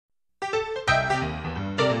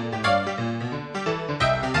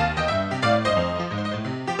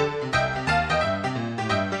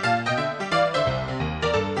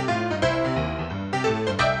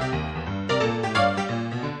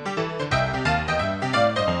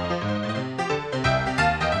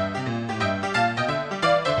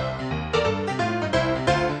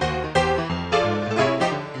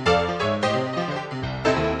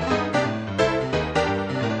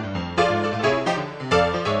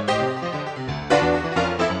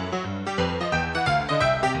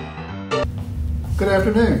Good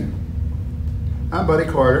afternoon. I'm Buddy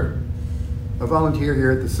Carter, a volunteer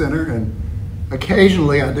here at the center, and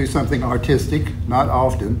occasionally I do something artistic, not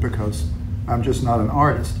often because I'm just not an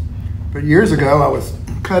artist. But years ago I was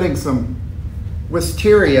cutting some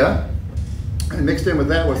wisteria and mixed in with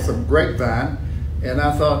that was some grapevine, and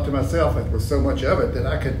I thought to myself it was so much of it that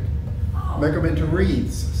I could make them into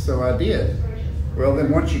wreaths, so I did. Well,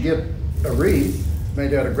 then once you get a wreath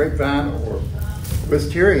made out of grapevine or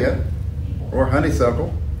wisteria or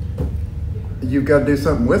honeysuckle, you've got to do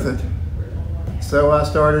something with it. So I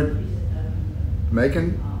started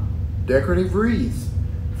making decorative wreaths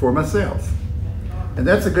for myself. And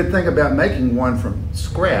that's a good thing about making one from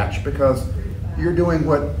scratch, because you're doing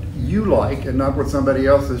what you like and not what somebody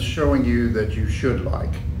else is showing you that you should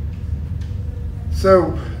like.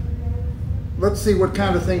 So let's see what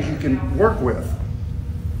kind of things you can work with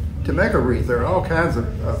to make a wreath. There are all kinds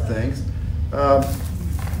of things.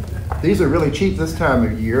 These are really cheap this time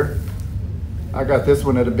of year. I got this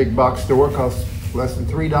one at a big box store. It costs less than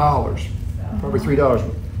 $3, probably $3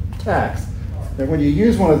 with tax. And when you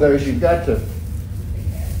use one of those, you've got to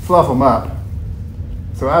fluff them up.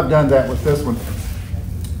 So I've done that with this one.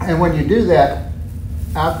 And when you do that,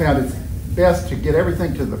 I found it's best to get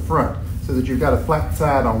everything to the front so that you've got a flat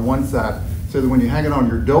side on one side, so that when you hang it on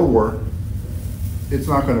your door, it's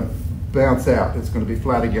not going to bounce out. It's going to be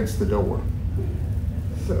flat against the door.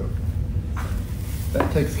 So that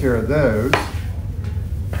takes care of those.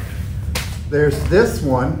 There's this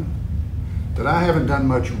one that I haven't done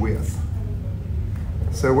much with,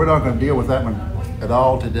 so we're not going to deal with that one at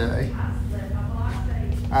all today.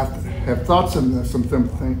 I have thought some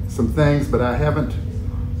things, but I haven't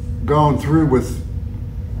gone through with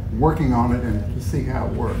working on it and to see how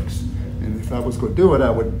it works. And if I was going to do it,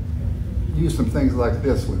 I would use some things like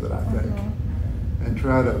this with it, I think, and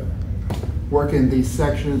try to work in these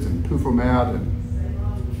sections and poof them out.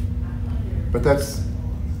 But that's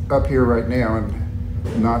up here right now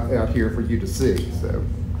and not out here for you to see. So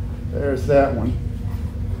there's that one.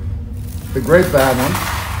 The grapevine one.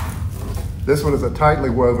 This one is a tightly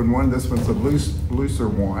woven one. This one's a looser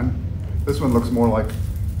one. This one looks more like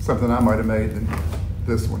something I might have made than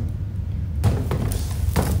this one.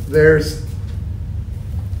 There's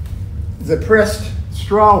the pressed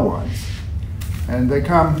straw ones, and they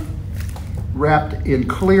come wrapped in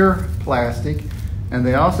clear plastic, and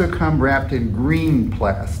they also come wrapped in green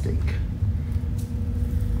plastic.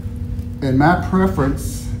 And my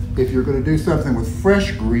preference, if you're going to do something with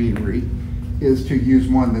fresh greenery, is to use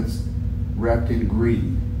one that's wrapped in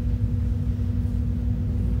green.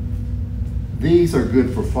 These are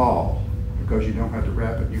good for fall because you don't have to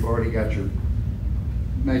wrap it. You've already got your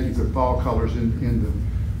makings of fall colors in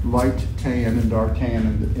the light tan and dark tan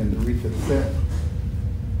in the wreath itself.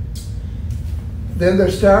 Then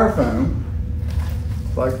there's styrofoam,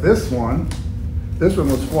 like this one. This one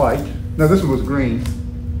was white. No, this one was green.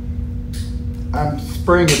 I'm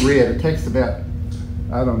spraying it red. It takes about,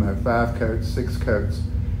 I don't know, 5 coats, 6 coats.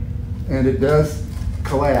 And it does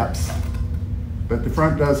collapse, but the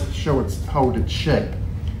front does hold its shape.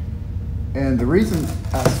 And the reason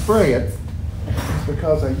I spray it is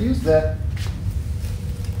because I used that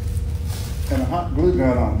and a hot glue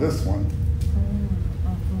gun on this one.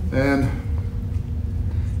 And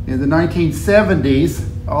in the 1970s,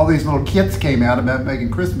 all these little kits came out about making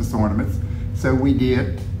Christmas ornaments. So we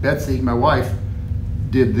did, Betsy, my wife,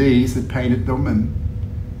 did these and painted them, and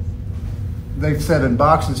they've sat in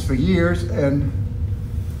boxes for years, and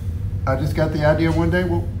I just got the idea one day,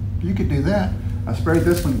 well, you could do that. I sprayed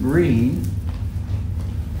this one green,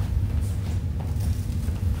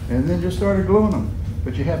 and then just started gluing them.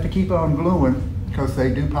 But you have to keep on gluing because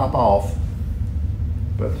they do pop off.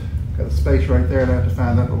 But got a space right there, and I have to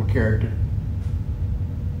find that little character.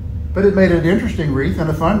 But it made an interesting wreath and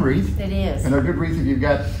a fun wreath. It is. And a good wreath if you've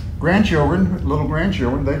got grandchildren, little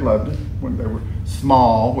grandchildren. They loved it when they were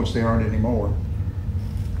small, which they aren't anymore.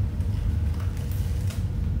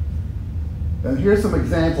 And here's some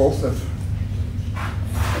examples of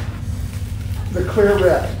the clear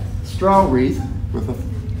wrap straw wreath with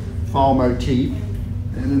a fall motif.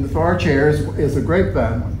 And in the far chair is a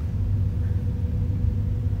grapevine one.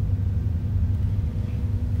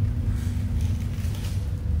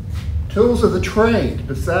 Tools of the trade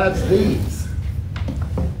besides these: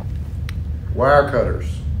 wire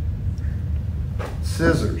cutters,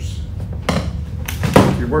 scissors.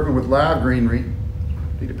 If you're working with live greenery,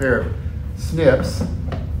 need a pair of snips,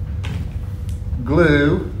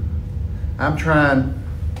 glue. I'm trying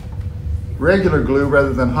regular glue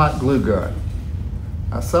rather than hot glue gun.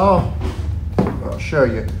 I saw, I'll show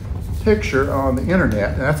you, a picture on the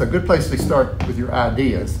internet, and that's a good place to start with your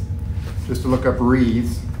ideas. just to look up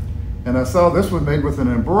wreaths, and I saw this one made with an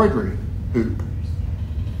embroidery hoop.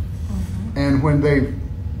 And when they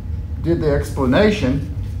did the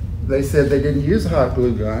explanation, they said they didn't use a hot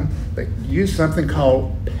glue gun. They used something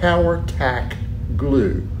called power tack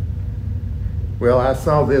glue. Well, I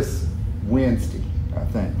saw this Wednesday, I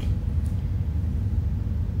think.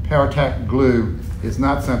 Power tack glue is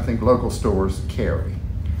not something local stores carry.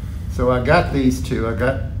 So I got these two. I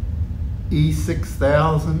got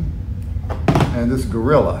E6000 and this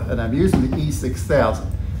Gorilla, and I'm using the E6000.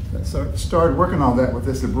 So I started working on that with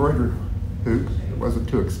this embroidery hoop. It wasn't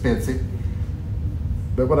too expensive.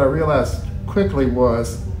 But what I realized quickly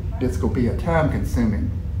was it's going to be a time-consuming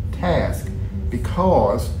task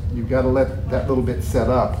because you've got to let that little bit set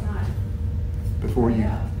up before you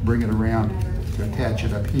bring it around to attach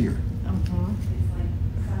it up here.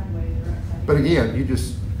 But again, you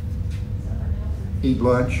just eat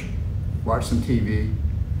lunch, watch some TV,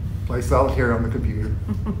 play solitaire on the computer.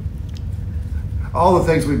 All the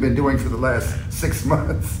things we've been doing for the last 6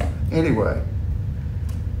 months anyway.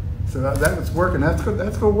 So that was working. That's going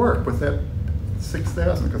to work with that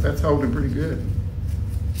 6,000 because that's holding pretty good.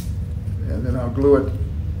 And then I'll glue it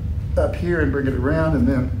up here and bring it around and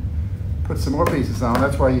then put some more pieces on.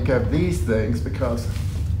 That's why you have these things, because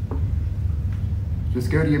just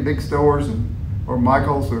go to your big stores or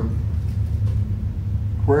Michael's or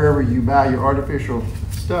wherever you buy your artificial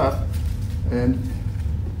stuff, and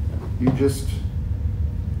you just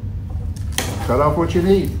cut off what you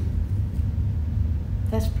need.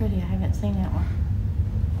 That's pretty. I haven't seen that one.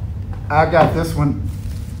 I got this one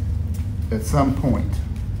at some point,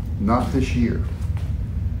 not this year,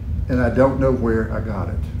 and I don't know where I got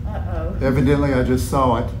it. Uh-oh. Evidently, I just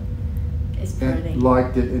saw it It's pretty. and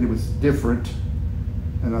liked it, and it was different,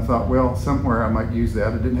 and I thought, well, somewhere I might use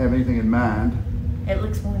that. I didn't have anything in mind. It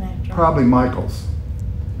looks more natural. Probably Michael's,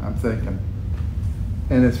 I'm thinking,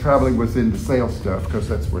 and it's probably was in the sale stuff because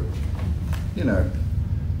that's what, you know.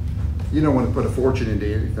 You don't want to put a fortune into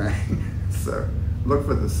anything, so look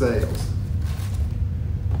for the sales.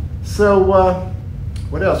 So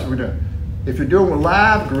what else are we doing? If you're doing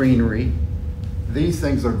live greenery, these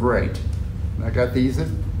things are great. I got these at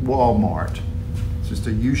Walmart. It's just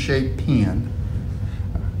a U-shaped pin.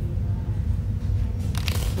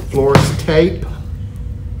 Florist tape.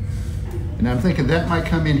 And I'm thinking that might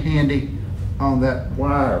come in handy on that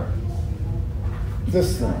wire.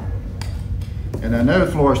 This thing. And I know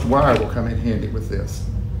florist wire will come in handy with this,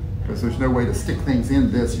 because there's no way to stick things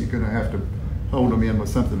in this. You're going to have to hold them in with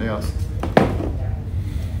something else.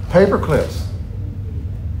 Paper clips,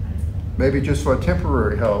 maybe just for a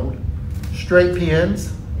temporary hold. Straight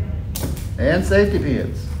pins and safety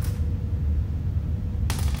pins.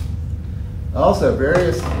 Also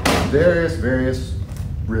various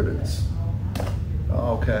ribbons,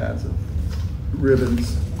 all kinds of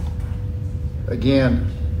ribbons. Again,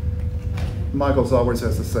 Michael's always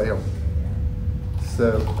has a sale.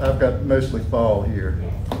 So I've got mostly fall here.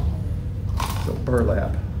 So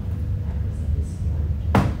burlap.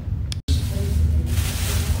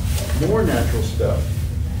 More natural stuff.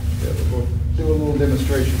 Yeah, we'll do a little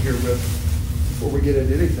demonstration here with before we get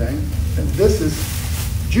into anything. And this is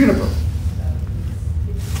juniper.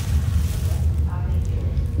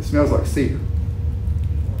 It smells like cedar.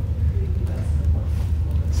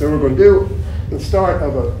 So we're going to do the start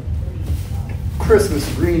of a Christmas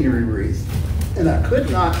greenery wreath, and I could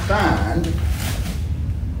not find,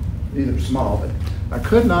 these are small, but I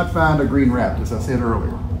could not find a green wrap, as I said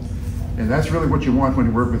earlier. And that's really what you want when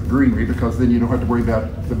you work with greenery, because then you don't have to worry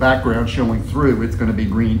about the background showing through. It's going to be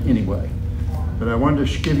green anyway. But I wanted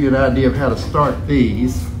to give you an idea of how to start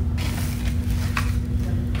these.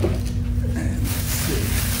 And let's see.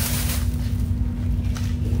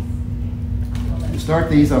 You start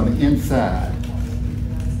these on the inside.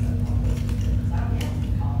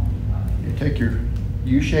 Take your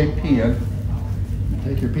U-shaped pin,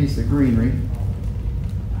 take your piece of greenery,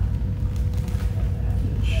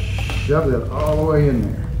 shove it all the way in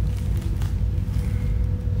there.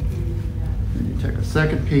 Then you take a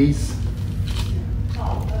second piece,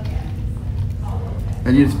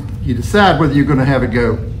 and you decide whether you're going to have it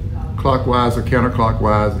go clockwise or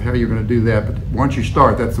counterclockwise, how you're going to do that. But once you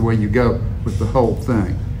start, that's the way you go with the whole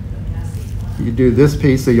thing. You do this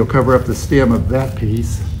piece so you'll cover up the stem of that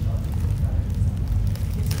piece.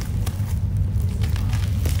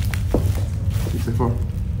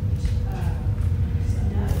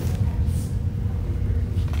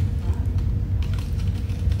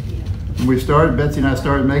 When we started, Betsy and I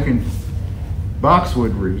started making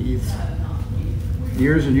boxwood wreaths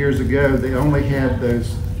years and years ago. They only had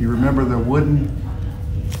those, if you remember, the wooden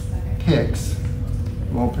picks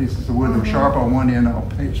long pieces of wood. They're sharp on one end, all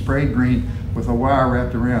sprayed green with a wire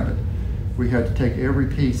wrapped around it. We had to take every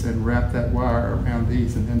piece and wrap that wire around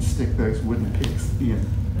these and then stick those wooden picks in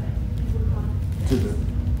to the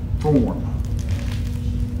form.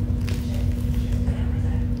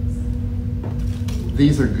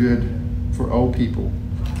 These are good for old people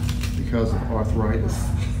because of arthritis.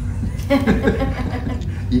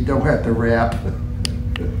 You don't have to wrap.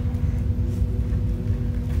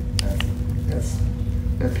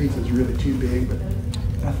 That piece is really too big, but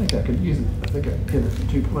I think I could use it. I think I can pin it in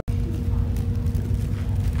two places.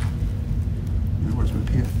 In other words, we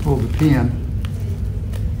pull the pin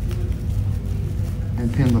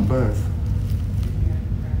and pin them both.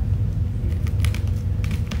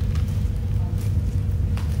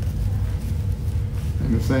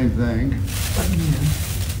 And the same thing again.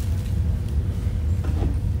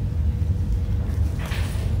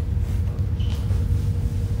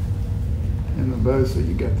 And the bow so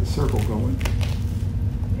you got the circle going.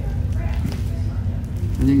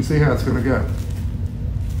 And you can see how it's going to go.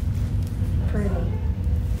 Pretty.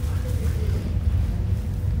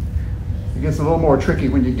 It gets a little more tricky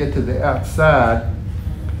when you get to the outside,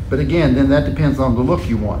 but again, then that depends on the look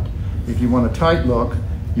you want. If you want a tight look,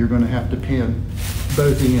 you're going to have to pin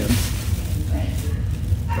both ends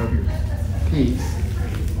of your piece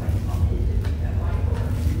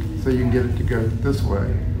so you can get it to go this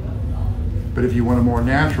way. But if you want a more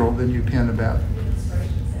natural, then you pin about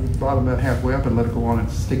the bottom about halfway up and let it go on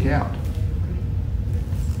and stick out.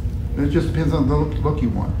 And it just depends on the look you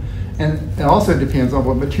want. And it also depends on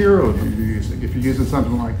what material you're using. If you're using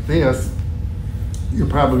something like this, you're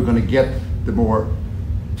probably going to get the more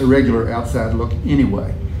irregular outside look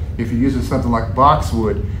anyway. If you're using something like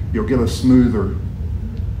boxwood, you'll get a smoother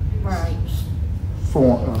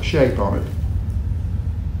form, shape on it.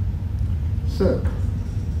 So,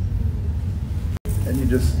 and you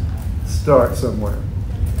just start somewhere.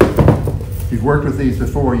 If you've worked with these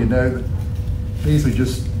before, you know that these are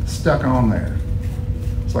just stuck on there.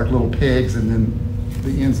 It's like little pegs, and then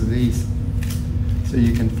the ends of these, so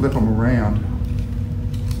you can flip them around.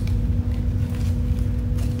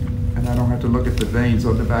 And I don't have to look at the veins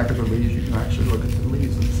on the back of the leaves, you can actually look at the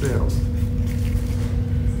leaves themselves.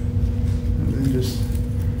 And then just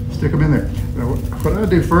stick them in there. Now, what I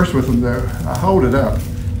do first with them though, I hold it up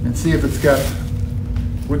and see if it's got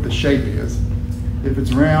what the shape is. If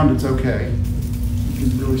it's round, it's okay. You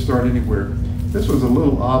can really start anywhere. This was a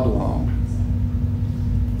little oblong.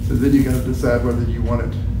 So then you got to decide whether you want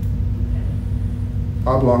it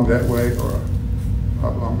oblong that way or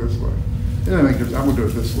oblong this way. It doesn't make a difference. I'm going to do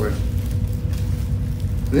it this way.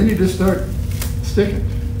 Then you just start sticking.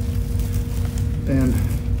 And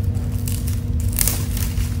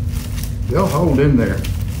they'll hold in there.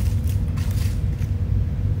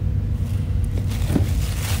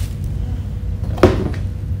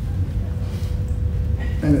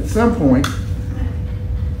 And at some point,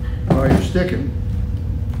 while you're sticking,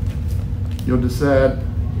 you'll decide,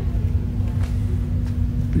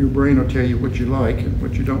 your brain will tell you what you like and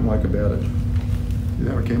what you don't like about it. See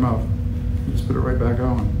how it came off? You just put it right back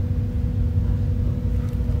on.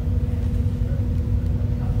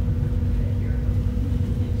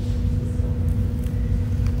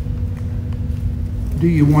 Do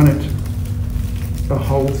you want it a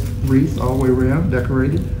whole wreath all the way around,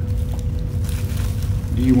 decorated?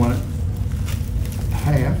 Do you want it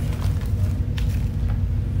half?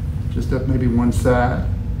 Just up maybe one side?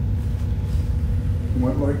 You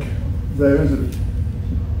want like those that are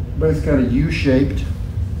both kind of U-shaped.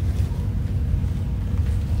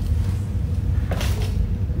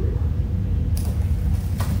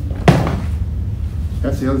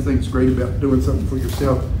 That's the other thing that's great about doing something for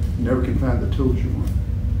yourself. You never can find the tools you want,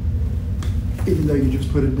 even though you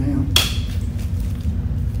just put it down.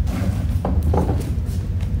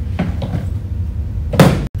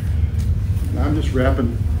 I'm just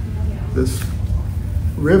wrapping this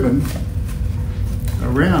ribbon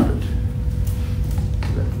around it.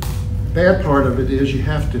 The bad part of it is you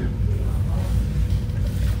have to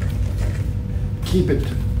keep it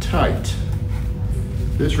tight.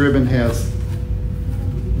 This ribbon has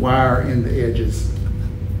wire in the edges.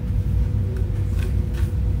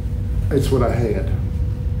 It's what I had.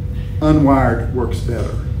 Unwired works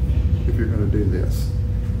better if you're going to do this.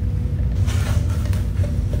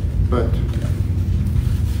 But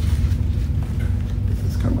this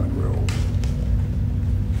has come unrolled.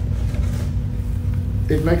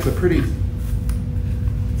 It makes a pretty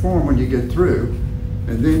form when you get through,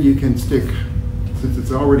 and then you can stick, since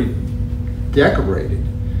it's already decorated,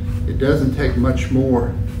 it doesn't take much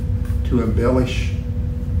more to embellish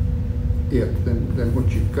it than what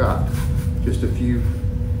you've got. Just a few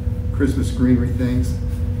Christmas greenery things.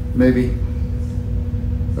 Maybe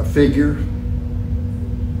a figure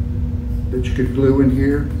that you could glue in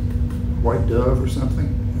here, white dove or something.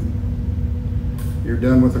 And you're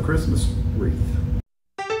done with a Christmas wreath.